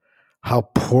have, how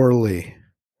poorly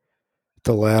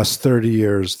the last 30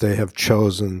 years they have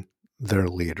chosen their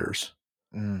leaders.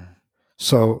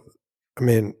 So, I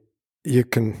mean, you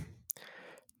can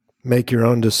make your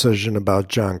own decision about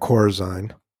John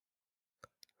Corzine,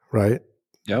 right?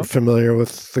 Yep. You're familiar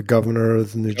with the governor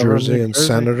of New Jersey and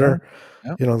senator,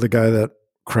 Yep. The guy that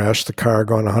crashed the car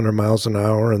going 100 miles an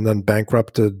hour and then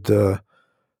bankrupted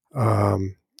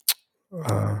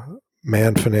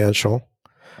Man Financial.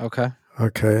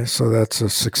 Okay, so that's a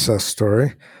success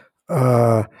story.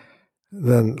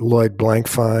 Then Lloyd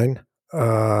Blankfein,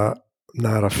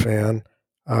 not a fan.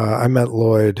 I met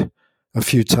Lloyd a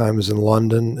few times in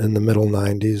London in the middle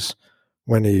 90s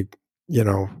when he,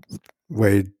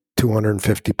 weighed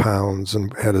 250 pounds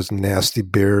and had his nasty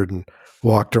beard and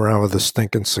walked around with a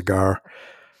stinking cigar.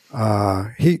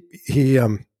 He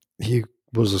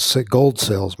was a gold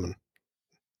salesman.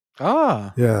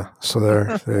 Yeah. So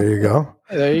there you go.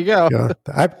 There you go. Yeah.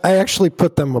 I actually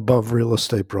put them above real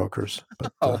estate brokers.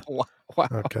 But, wow.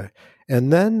 Okay.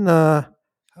 And then now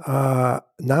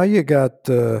you got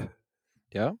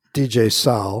DJ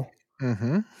Sal.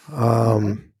 Mm-hmm.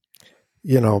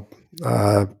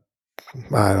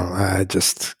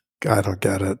 I don't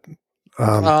get it.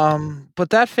 But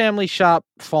that family shop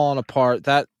falling apart,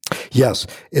 yes,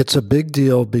 it's a big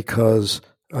deal because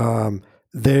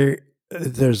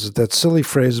there's that silly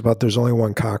phrase about there's only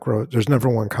one cockroach. There's never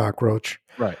one cockroach.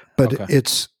 Right. But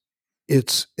it's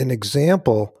an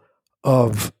example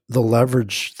of the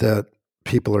leverage that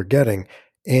people are getting.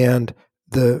 And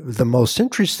the most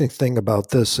interesting thing about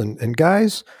this, and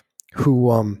guys who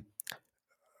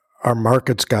our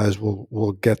markets guys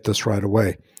will get this right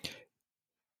away.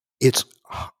 It's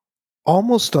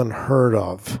almost unheard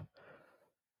of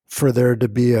for there to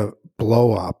be a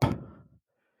blow up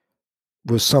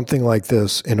with something like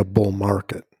this in a bull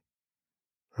market.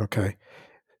 Okay.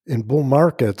 In bull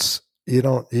markets, you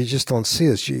just don't see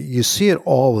this. You see it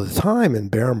all the time in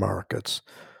bear markets.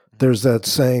 There's that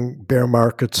saying, bear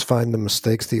markets find the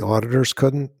mistakes the auditors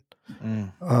couldn't.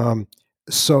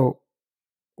 So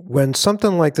when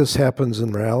something like this happens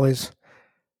in rallies,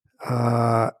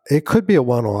 it could be a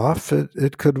one-off.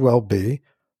 It could well be.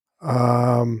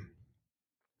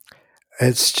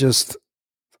 It's just,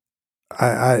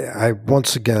 I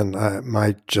once again, I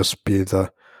might just be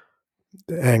the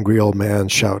angry old man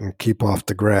shouting, "Keep off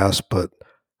the grass!" But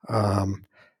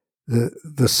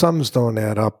the sums don't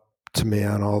add up to me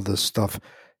on all this stuff.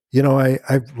 You know, I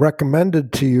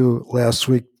recommended to you last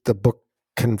week the book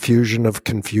Confusion of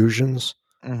Confusions.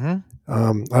 Mm-hmm.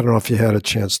 I don't know if you had a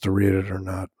chance to read it or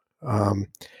not.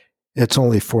 It's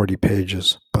only 40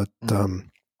 pages, but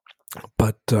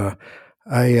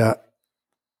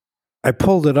I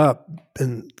pulled it up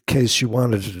in case you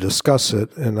wanted to discuss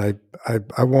it, and I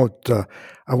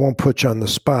won't put you on the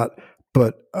spot.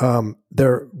 But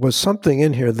there was something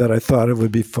in here that I thought it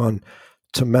would be fun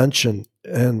to mention,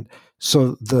 and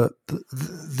so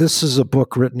this is a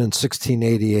book written in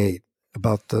 1688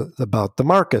 about the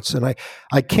markets, and I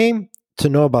came to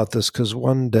know about this because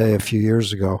one day a few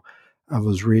years ago I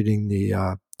was reading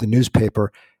the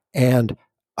newspaper, and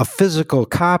a physical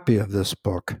copy of this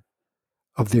book,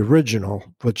 of the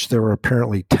original, which there were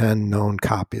apparently 10 known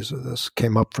copies of this,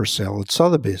 came up for sale at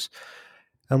Sotheby's.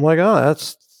 I'm like, oh,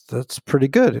 that's pretty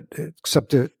good,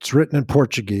 except it's written in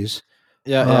Portuguese.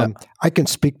 Yeah, I can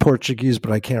speak Portuguese,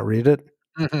 but I can't read it.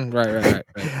 Right.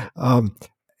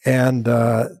 And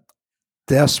the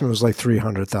estimate was like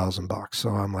 $300,000. So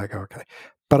I'm like, okay,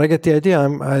 but I get the idea.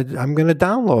 I'm going to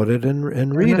download it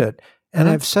and read it. And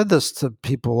I've said this to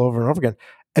people over and over again.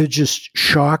 It's just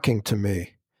shocking to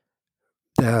me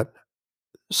that.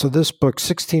 So this book,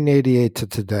 1688 to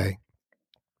today,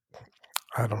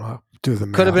 I don't know. Do the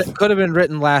math. Could have been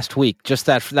written last week. Just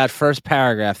that first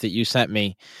paragraph that you sent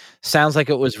me sounds like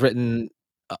it was written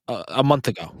a month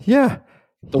ago. Yeah.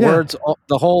 The words,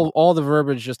 all the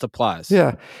verbiage just applies.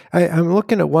 Yeah. I'm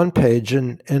looking at one page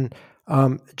and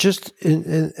there's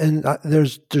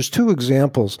two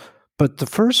examples, but the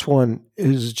first one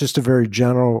is just a very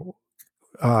general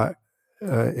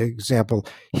example.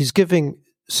 He's giving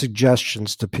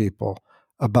suggestions to people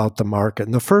about the market.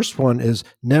 And the first one is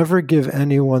never give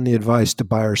anyone the advice to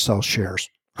buy or sell shares.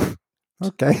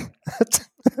 Okay. That's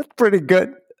pretty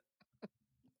good.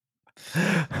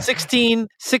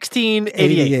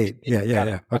 1688.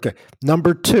 Yeah. Okay.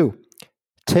 Number 2,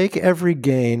 take every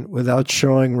gain without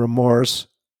showing remorse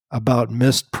about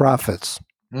missed profits.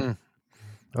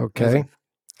 Okay.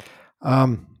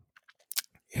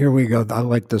 Here we go. I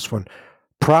like this one.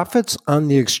 Profits on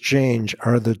the exchange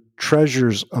are the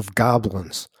treasures of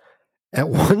goblins. At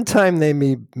one time, they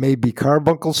may be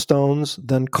carbuncle stones,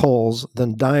 then coals,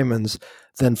 then diamonds,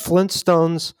 then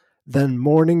flintstones, then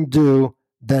morning dew,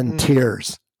 then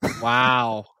tears.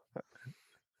 Wow.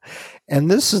 And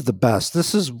this is the best.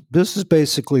 This is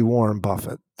basically Warren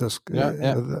Buffett.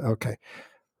 Okay.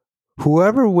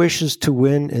 Whoever wishes to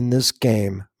win in this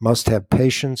game must have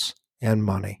patience and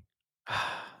money.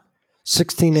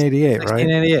 1688, right?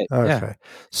 1688. Okay. Yeah.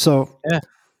 So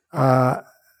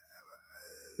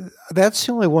that's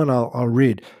the only one I'll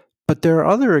read. But there are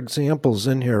other examples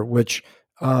in here which,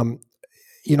 the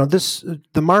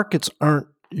markets aren't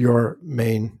your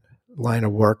main line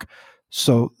of work.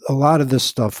 So a lot of this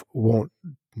stuff won't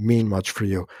mean much for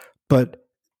you. But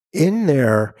in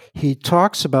there, he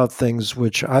talks about things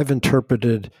which I've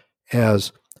interpreted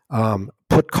as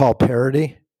put-call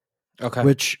parity,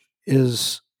 which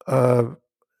is...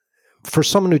 for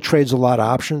someone who trades a lot of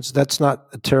options, that's not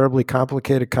a terribly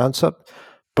complicated concept,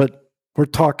 but we're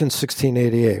talking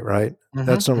 1688, right?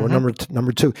 That's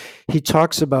number 2. He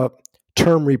talks about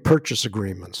term repurchase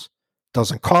agreements.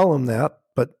 Doesn't call them that,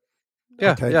 but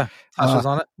touches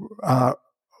on it.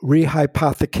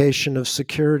 Rehypothecation of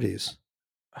securities.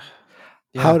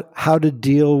 How to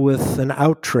deal with an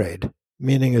out trade,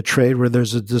 meaning a trade where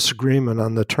there's a disagreement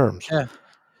on the terms.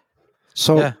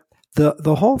 So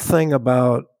the whole thing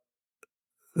about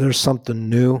there's something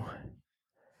new,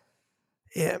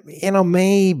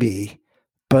 maybe,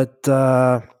 but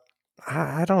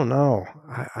I don't know.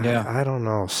 I don't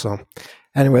know. So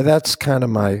anyway, that's kind of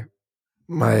my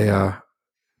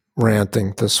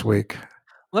ranting this week.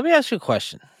 Let me ask you a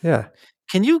question. Yeah.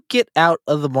 Can you get out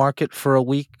of the market for a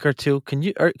week or two? Can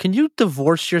you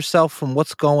divorce yourself from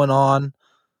what's going on?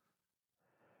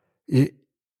 You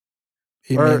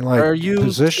mean like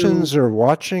positions or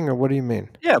watching, or what do you mean?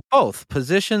 Yeah, both.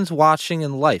 Positions, watching,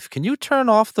 and life. Can you turn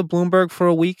off the Bloomberg for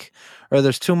a week? Or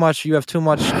there's too much, you have too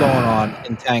much going on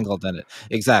entangled in it?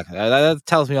 Exactly. That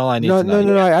tells me all I need to know.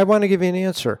 No. I want to give you an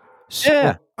answer.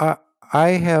 So, I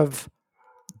have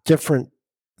different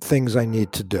things I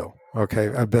need to do. Okay.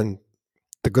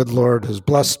 The good Lord has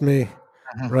blessed me,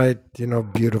 right?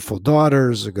 Beautiful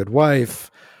daughters, a good wife.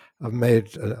 I've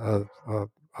made a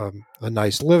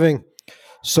nice living.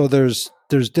 So there's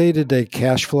day-to-day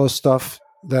cash flow stuff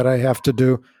that I have to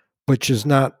do, which is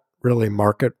not really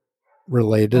market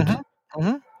related.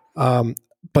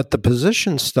 But the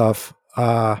position stuff,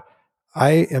 I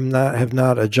have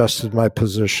not adjusted my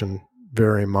position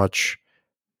very much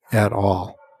at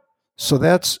all. So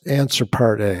that's answer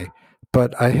part A.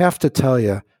 But I have to tell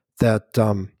you that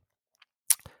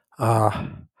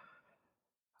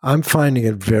I'm finding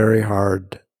it very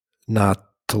hard not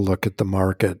to look at the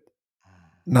market,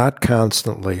 not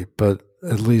constantly, but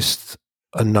at least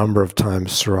a number of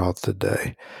times throughout the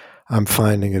day. I'm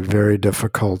finding it very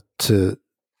difficult to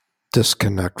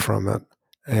disconnect from it,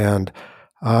 and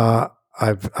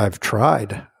I've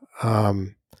tried. I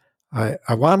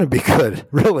want to be good,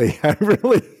 really. I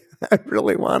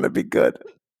really want to be good.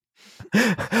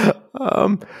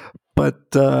 But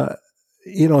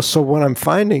so what I'm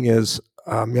finding is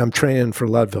I'm training for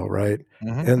Leadville, right?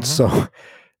 And so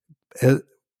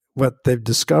what they've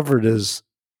discovered is,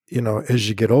 as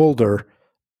you get older,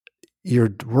 your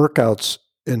workouts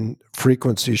in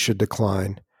frequency should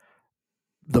decline.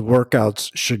 The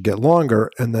workouts should get longer,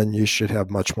 and then you should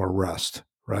have much more rest,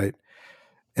 right?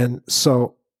 And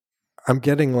so I'm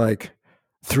getting like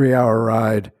 3-hour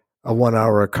ride, a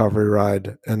 1-hour recovery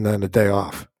ride, and then a day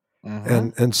off.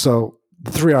 And so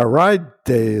the 3-hour ride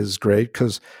day is great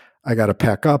because I got to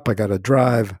pack up, I got to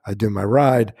drive, I do my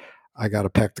ride, I got to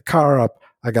pack the car up,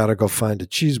 I got to go find a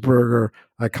cheeseburger,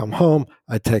 I come home,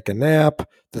 I take a nap,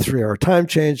 the 3-hour time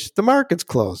change, the market's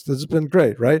closed. This has been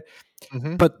great, right?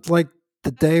 But like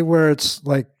the day where it's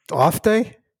like off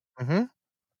day,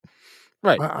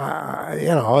 right?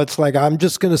 It's like I'm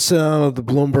just going to sit down at the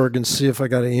Bloomberg and see if I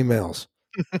got emails.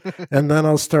 And then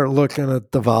I'll start looking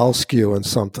at the vol skew and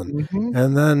something.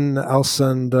 And then I'll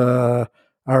send our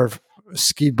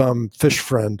ski bum fish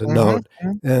friend a note.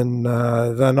 And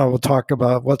then I will talk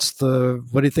about what do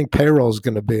you think payroll is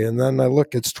going to be? And then I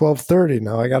look, it's 12:30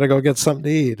 now. I got to go get something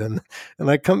to eat. And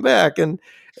I come back. And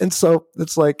so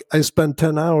it's like I spend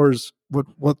 10 hours with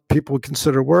what people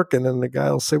consider working. And the guy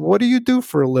will say, well, what do you do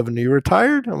for a living? Are you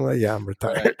retired? I'm like, yeah, I'm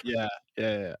retired. Right.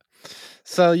 Yeah.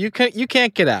 So you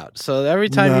can't get out. So every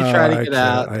time you try to get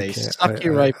out, they suck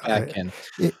you right back in.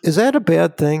 Is that a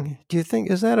bad thing? Do you think,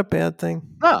 is that a bad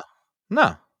thing?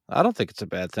 No, I don't think it's a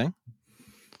bad thing.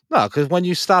 No, because when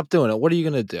you stop doing it, what are you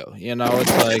going to do?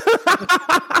 It's like...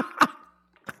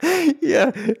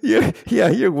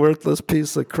 you worthless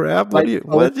piece of crap. What are you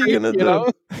going to do?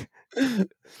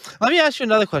 Let me ask you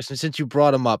another question since you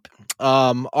brought him up.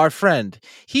 Our friend,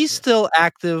 he's still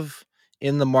active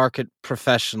in the market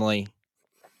professionally.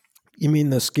 You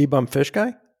mean the ski bum fish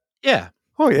guy? Yeah.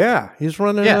 Oh yeah, he's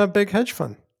running a big hedge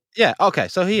fund. Yeah. Okay,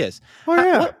 so he is. Oh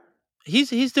yeah.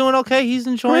 He's doing okay. He's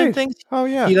enjoying things. Oh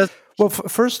yeah. He does. Well,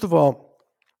 first of all,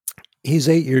 he's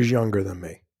 8 years younger than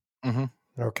me.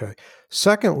 Okay.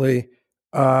 Secondly,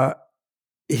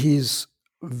 he's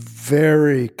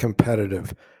very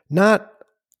competitive. Not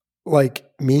like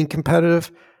mean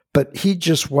competitive, but he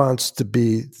just wants to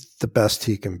be the best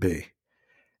he can be.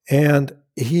 And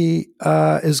he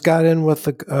has got in with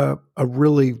a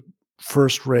really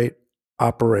first-rate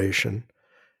operation.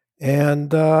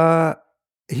 And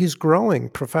he's growing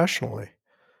professionally.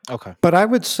 Okay. But I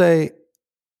would say,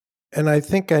 and I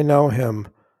think I know him,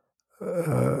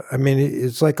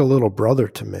 it's like a little brother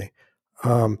to me.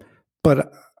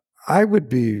 But I would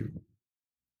be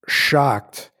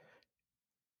shocked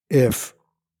if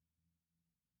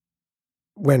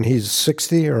when he's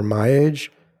 60 or my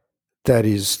age, that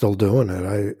he's still doing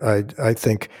it. I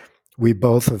think we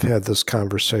both have had this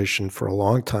conversation for a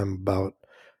long time about,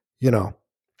 you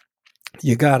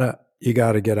gotta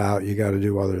get out, you gotta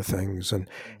do other things.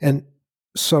 And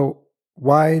so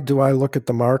why do I look at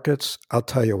the markets? I'll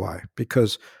tell you why.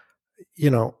 Because,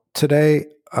 today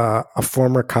a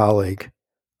former colleague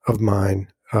of mine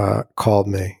called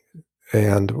me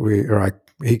and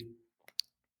he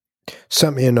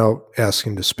sent me a note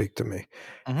asking to speak to me.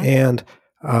 And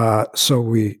so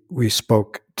we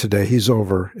spoke today. He's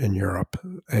over in Europe,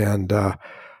 and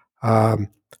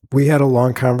we had a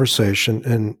long conversation.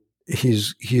 And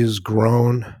he's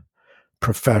grown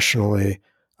professionally.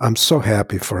 I'm so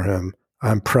happy for him.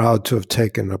 I'm proud to have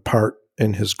taken a part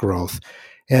in his growth.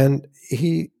 And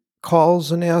he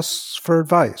calls and asks for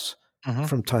advice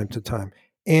from time to time.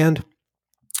 And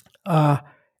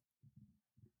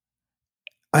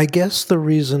I guess the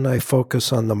reason I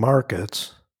focus on the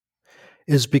markets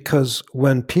is because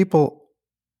when people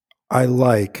I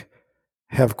like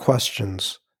have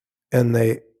questions and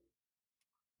they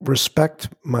respect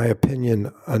my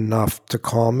opinion enough to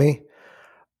call me,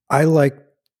 I like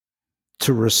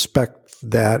to respect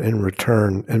that in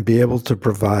return and be able to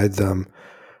provide them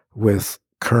with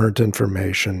current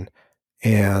information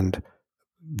and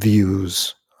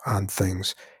views on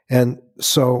things. And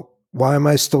so why am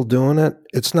I still doing it?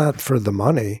 It's not for the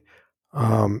money.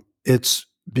 It's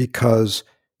because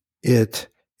it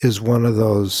is one of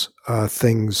those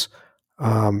things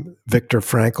Viktor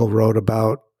Frankl wrote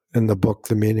about in the book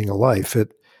The Meaning of Life.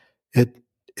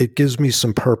 It gives me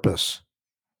some purpose,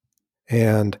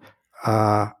 and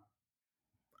I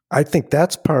think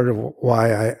that's part of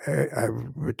why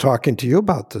I'm talking to you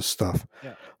about this stuff.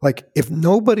 Yeah. Like, if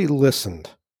nobody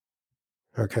listened,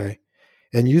 okay,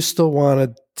 and you still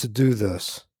wanted to do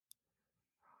this,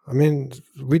 I mean,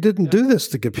 we didn't do this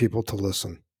to get people to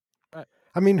listen. Right.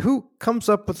 I mean, who comes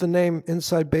up with the name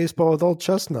Inside Baseball with Old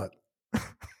Chestnut?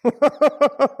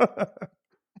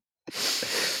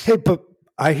 Hey, but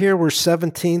I hear we're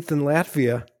 17th in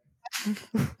Latvia.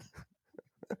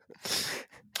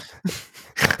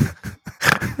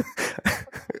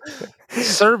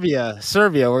 Serbia.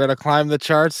 We're going to climb the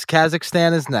charts.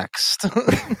 Kazakhstan is next.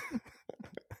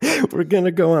 We're going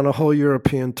to go on a whole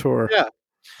European tour. Yeah.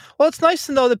 Well, it's nice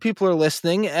to know that people are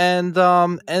listening, and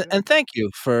thank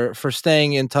you for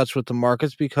staying in touch with the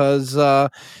markets, because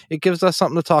it gives us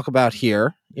something to talk about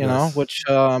here. You know, which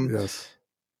yes.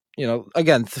 You know,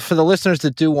 again, for the listeners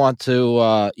that do want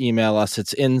to email us,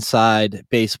 it's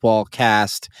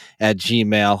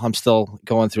insidebaseballcast@gmail. I'm still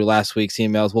going through last week's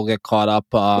emails. We'll get caught up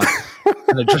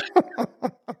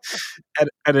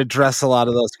and address a lot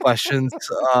of those questions.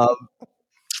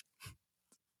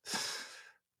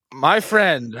 My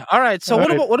friend. All right. So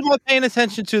what am I paying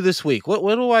attention to this week?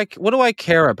 What do I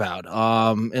care about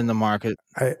in the market?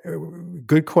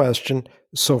 Good question.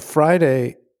 So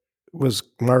Friday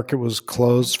market was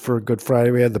closed for Good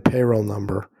Friday. We had the payroll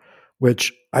number,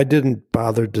 which I didn't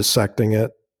bother dissecting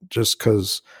it just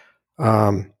because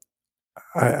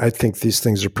I think these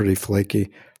things are pretty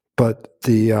flaky. But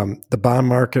the bond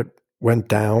market went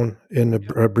down in an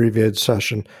abbreviated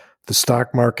session. The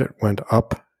stock market went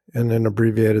up in an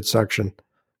abbreviated session.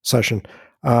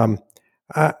 I'd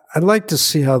like to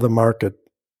see how the market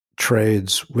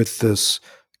trades with this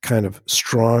kind of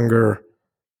stronger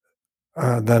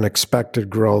than expected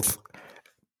growth,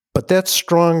 but that's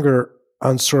stronger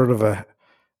on sort of a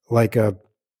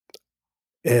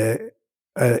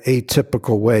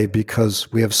atypical way, because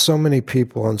we have so many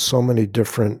people on so many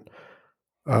different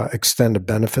extended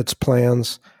benefits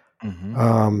plans.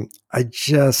 Mm-hmm. I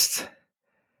just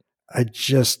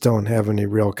don't have any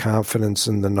real confidence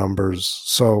in the numbers.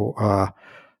 So I'd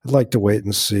like to wait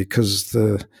and see, because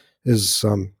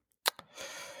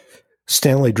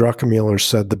Stanley Druckenmiller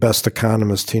said the best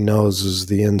economist he knows is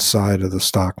the inside of the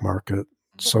stock market.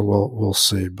 So we'll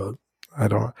see, but I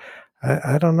don't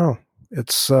know.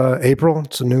 It's April.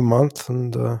 It's a new month,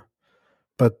 and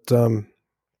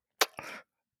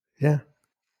yeah.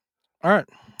 All right.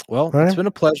 Well, it's been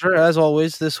a pleasure as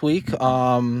always this week.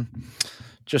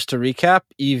 Just to recap,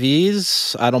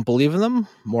 EVs, I don't believe in them.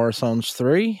 Morris owns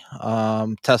 3.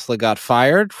 Tesla got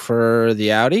fired for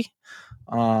the Audi.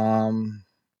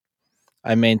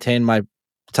 I maintain my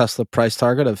Tesla price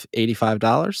target of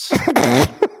 $85.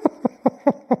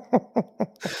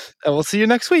 And we'll see you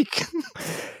next week.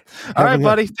 All right,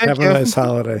 buddy. Thank you. Have a nice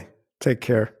holiday. Take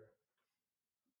care.